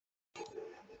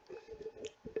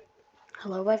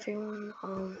Hello everyone,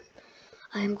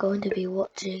 I am going to be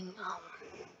watching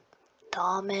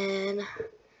dhar mann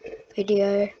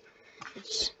video.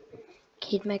 It's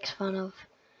kid makes fun of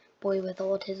boy with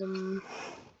autism,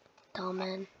 dhar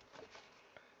mann.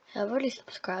 I've already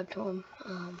subscribed to him,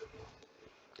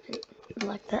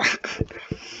 like that.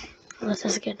 Let's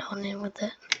just get on in with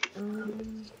it.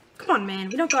 Come on, man,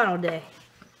 we don't got all day.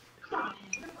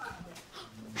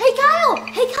 Hey Kyle!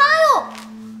 Hey Kyle!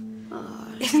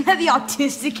 Isn't that the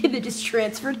autistic kid that just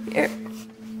transferred here?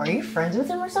 Are you friends with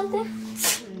him or something?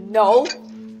 No.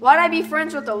 Why'd I be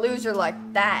friends with a loser like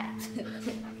that?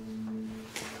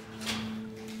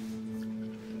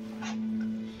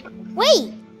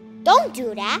 Wait! Don't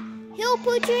do that. He'll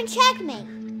put you in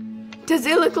checkmate. Does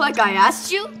it look like I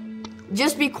asked you?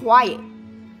 Just be quiet.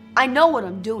 I know what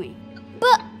I'm doing.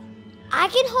 But I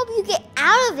can help you get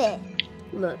out of it.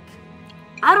 Look,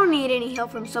 I don't need any help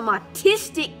from some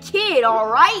autistic kid, all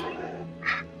right?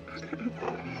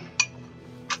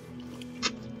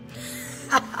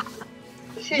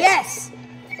 Yes!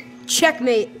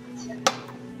 Checkmate.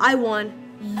 I won.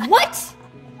 What?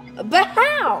 But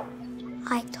how?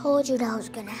 I told you that was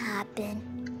gonna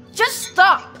happen. Just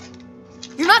stop.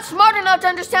 You're not smart enough to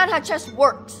understand how chess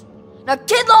works. Now,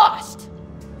 kid lost.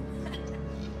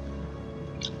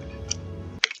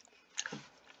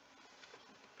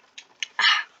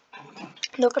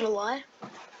 Not gonna lie,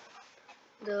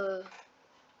 the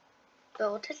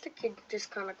autistic kid just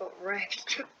kind of got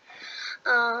wrecked.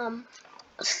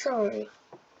 Sorry.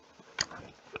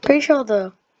 Pretty sure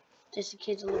the autistic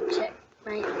kid's a little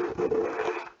checkmate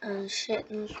and shit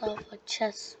and stuff like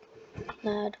chess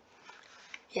nerd.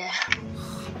 Yeah.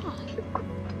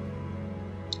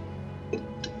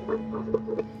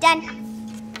 Done.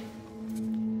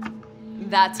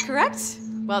 That's correct.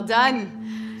 Well done.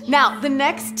 Now, the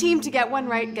next team to get one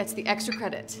right gets the extra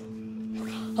credit.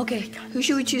 Okay, who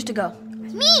should we choose to go?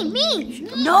 Me!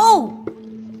 No!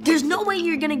 There's no way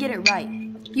you're gonna get it right.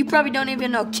 You probably don't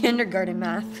even know kindergarten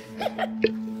math.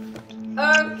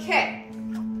 Okay.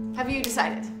 Have you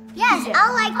decided? Yes, Yeah.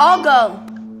 I'll go.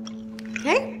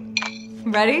 Okay.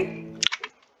 Ready?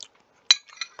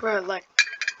 Bro, like,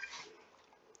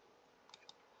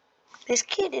 this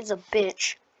kid is a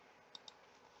bitch.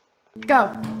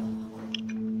 Go.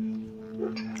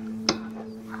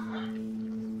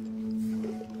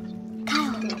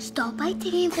 Kyle, stop by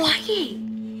taking Quiet.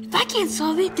 If I can't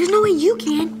solve it, there's no way you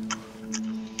can.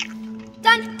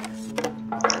 Done.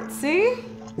 Let's see.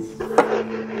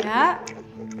 Yeah.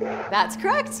 That's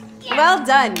correct. Well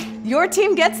done. Your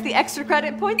team gets the extra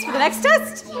credit points for the next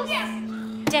test.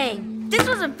 Dang, this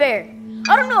wasn't fair.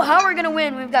 I don't know how we're gonna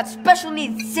win. We've got special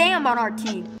needs Sam on our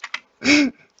team.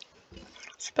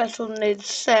 Special needs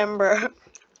Sam, bro.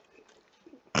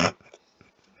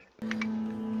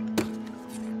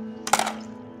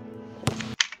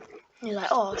 He's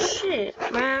like, oh shit,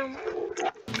 man.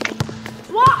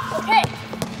 What? Hey!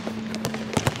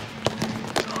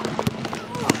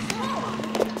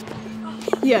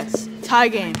 Yes, tie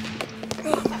game.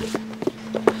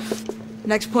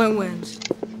 Next point wins.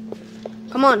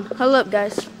 Come on, huddle up,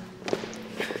 guys.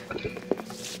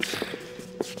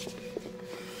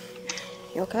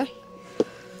 You okay?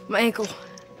 My ankle.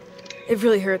 It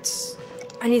really hurts.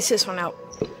 I need to sit this one out.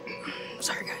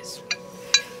 Sorry, guys.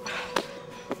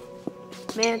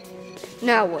 Man,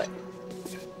 now what?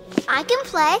 I can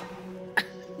play.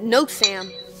 No,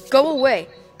 Sam. Go away.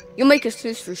 You'll make us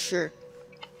lose for sure.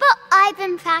 But I've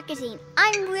been practicing.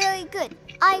 I'm really good.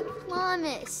 I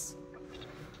promise.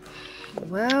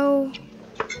 Well,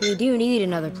 we do need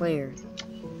another player.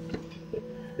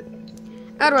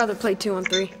 I'd rather play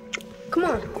 2-on-3. Come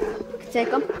on,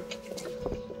 take them.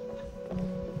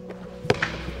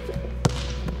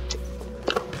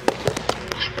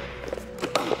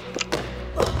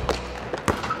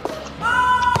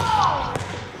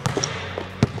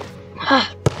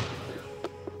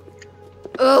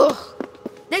 Ugh,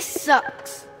 this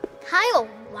sucks. Kyle,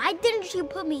 why didn't you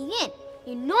put me in?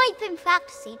 You know I've been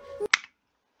practicing.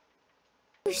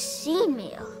 You've seen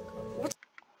me.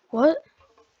 What?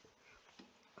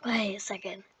 Wait a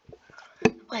second.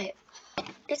 Wait,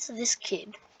 it's this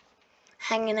kid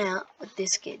hanging out with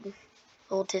this kid,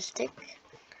 autistic,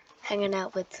 hanging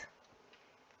out with,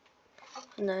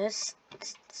 no, it's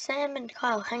Sam and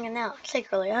Kyle hanging out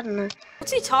secretly, I don't know.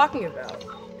 What's he talking about?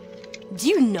 Do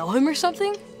you know him or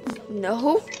something?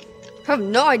 No, I have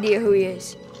no idea who he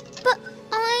is. But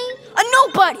I... A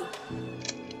nobody!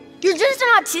 You're just an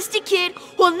autistic kid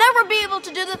who'll never be able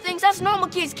to do the things us normal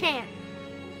kids can.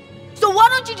 So why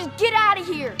don't you just get out of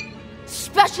here?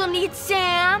 Special needs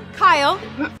Sam. Kyle.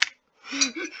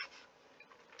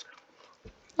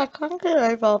 I can't get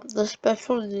over the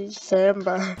special needs Sam,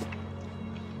 bro.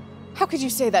 How could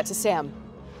you say that to Sam?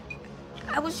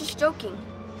 I was just joking.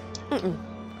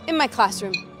 In my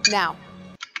classroom, now.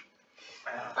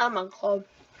 I'm on club.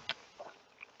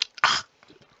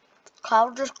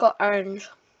 Kyle just got owned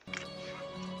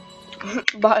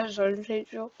by his own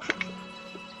teacher.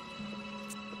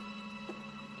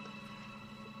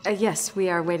 Yes, we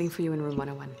are waiting for you in room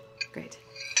 101. Great.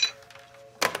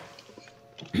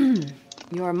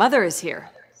 Your mother is here.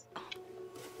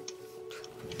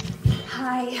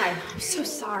 Hi. I'm so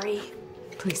sorry.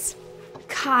 Please.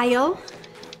 Kyle,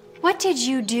 what did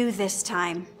you do this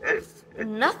time?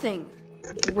 Nothing.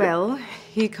 Well,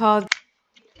 he called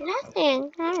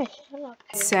Nothing.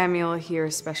 Samuel here,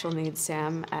 special needs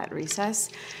Sam, at recess,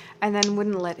 and then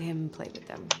wouldn't let him play with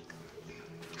them.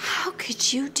 How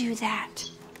could you do that?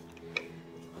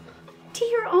 To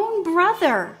your own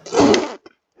brother.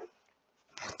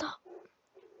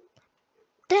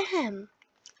 Damn.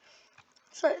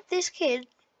 So this kid,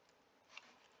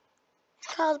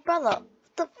 Kyle's brother.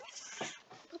 What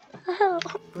the hell?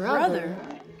 Brother?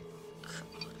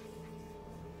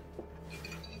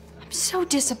 I'm so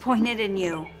disappointed in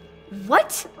you.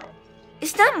 What?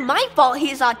 It's not my fault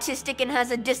he's autistic and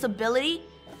has a disability.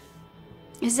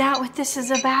 Is that what this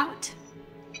is about?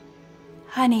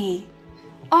 Honey,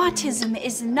 autism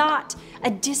is not a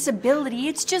disability,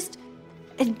 it's just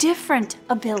a different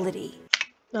ability.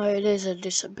 No, it is a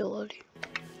disability.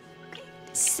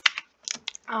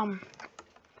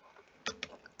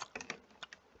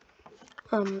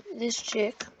 This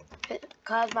chick,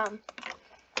 Kyle's mum,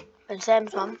 and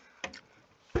Sam's mum,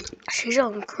 she's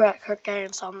on crack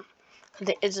cocaine some, because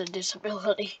it is a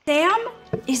disability. Sam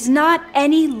is not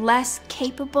any less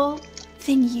capable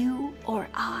than you or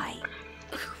I.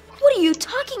 What are you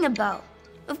talking about?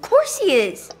 Of course he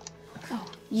is. Oh,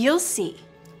 you'll see.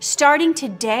 Starting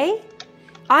today,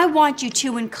 I want you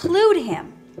to include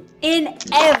him in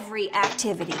every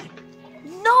activity.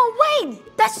 No way!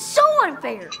 That's so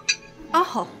unfair.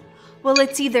 Oh, well,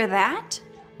 it's either that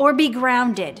or be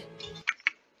grounded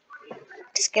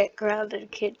Just get grounded,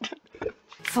 kid.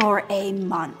 for a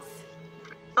month.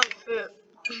 Unfair.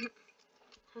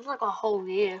 It's like a whole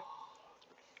year.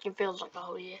 It feels like a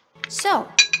whole year. So,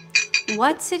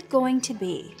 what's it going to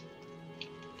be?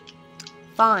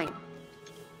 Fine.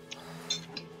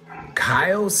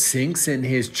 Kyle sinks in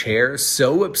his chair,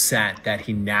 so upset that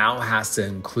he now has to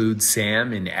include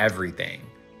Sam in everything.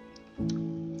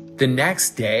 The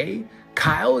next day,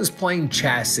 Kyle is playing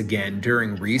chess again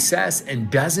during recess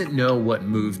and doesn't know what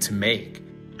move to make.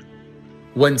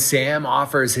 When Sam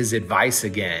offers his advice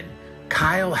again,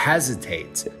 Kyle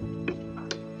hesitates.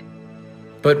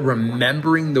 But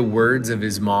remembering the words of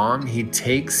his mom, he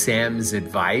takes Sam's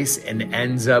advice and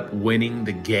ends up winning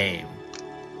the game.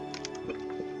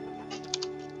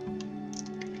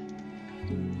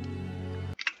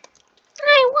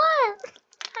 I won!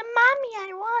 Mommy,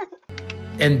 I won!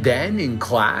 And then in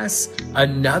class,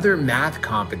 another math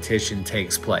competition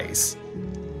takes place.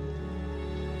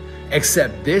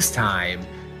 Except this time,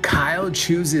 Kyle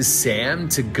chooses Sam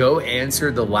to go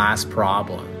answer the last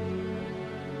problem.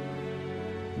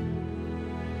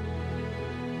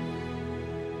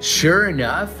 Sure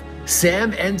enough,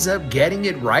 Sam ends up getting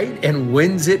it right and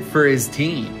wins it for his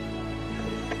team.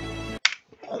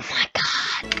 Oh my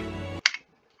god.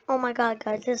 Oh my god,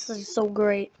 guys, this is so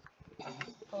great.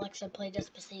 Alexa, play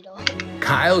Despacito.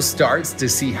 Kyle starts to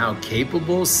see how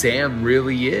capable Sam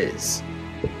really is.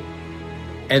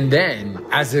 And then,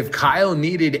 as if Kyle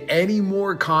needed any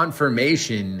more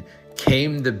confirmation,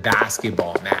 came the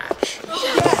basketball match.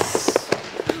 Yes!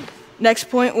 Next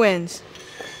point wins.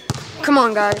 Come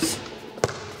on, guys.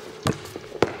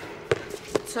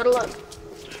 Settle up.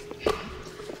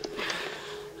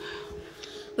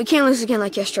 We can't lose again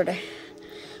like yesterday.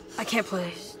 I can't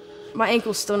play. My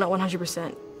ankle's still not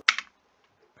 100%.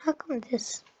 How come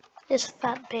this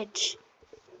fat bitch,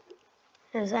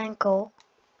 his ankle,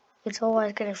 it's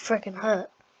always gonna freaking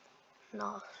hurt?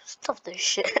 No, stop this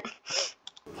shit.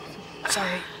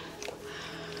 Sorry.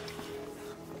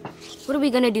 What are we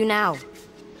gonna do now?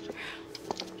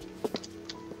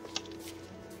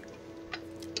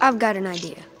 I've got an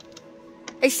idea.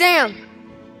 Hey, Sam!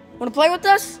 Wanna play with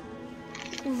us?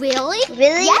 Really?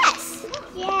 Really? Yes!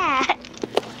 Yeah.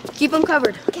 Keep them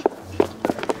covered. Okay.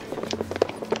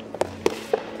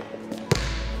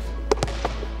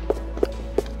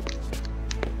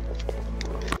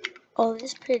 Oh,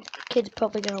 this kid's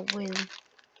probably gonna win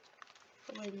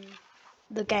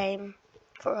the game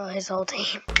for his whole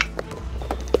team.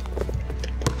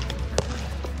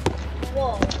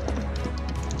 Whoa.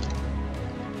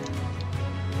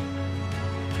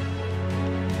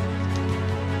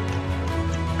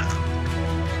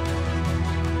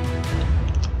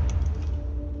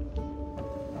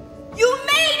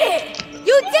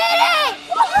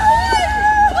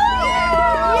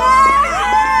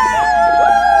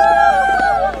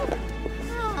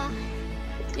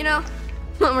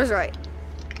 was right.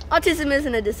 Autism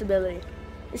isn't a disability.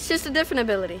 It's just a different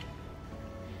ability.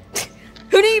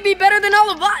 Who need to be better than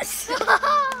all of us?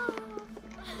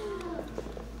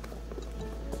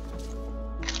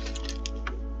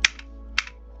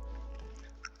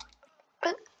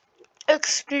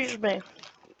 Excuse me.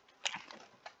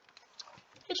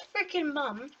 His freaking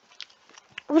mum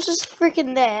was just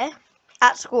freaking there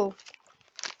at school.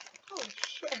 Oh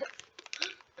shit.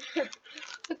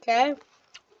 Okay.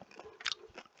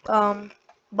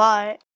 Bye.